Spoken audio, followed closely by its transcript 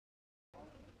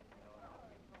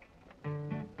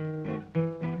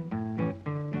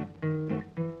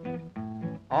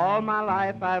All my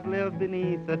life I've lived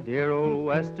beneath a dear old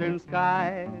western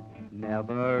sky,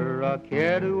 never a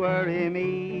care to worry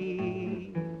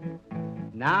me.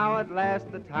 Now at last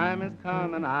the time has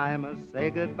come and I must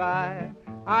say goodbye.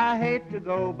 I hate to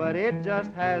go, but it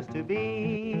just has to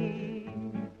be.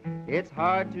 It's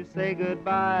hard to say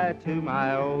goodbye to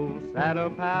my old saddle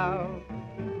pal,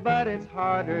 but it's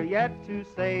harder yet to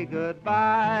say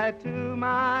goodbye to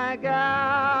my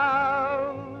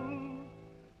gal.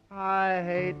 I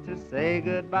hate to say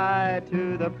goodbye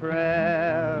to the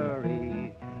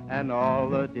prairie and all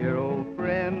the dear old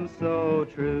friends so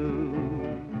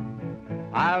true.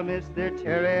 I'll miss their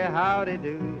cheery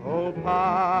howdy-do, old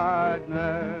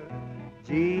partner.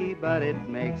 Gee, but it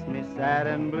makes me sad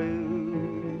and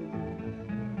blue.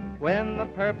 When the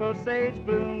purple sage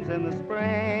blooms in the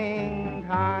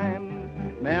springtime,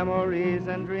 memories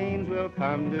and dreams will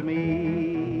come to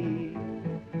me.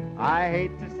 I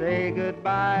hate to say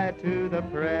goodbye to the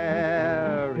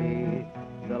prairie,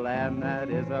 the land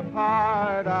that is a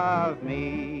part of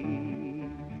me.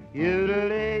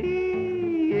 You-do-lee.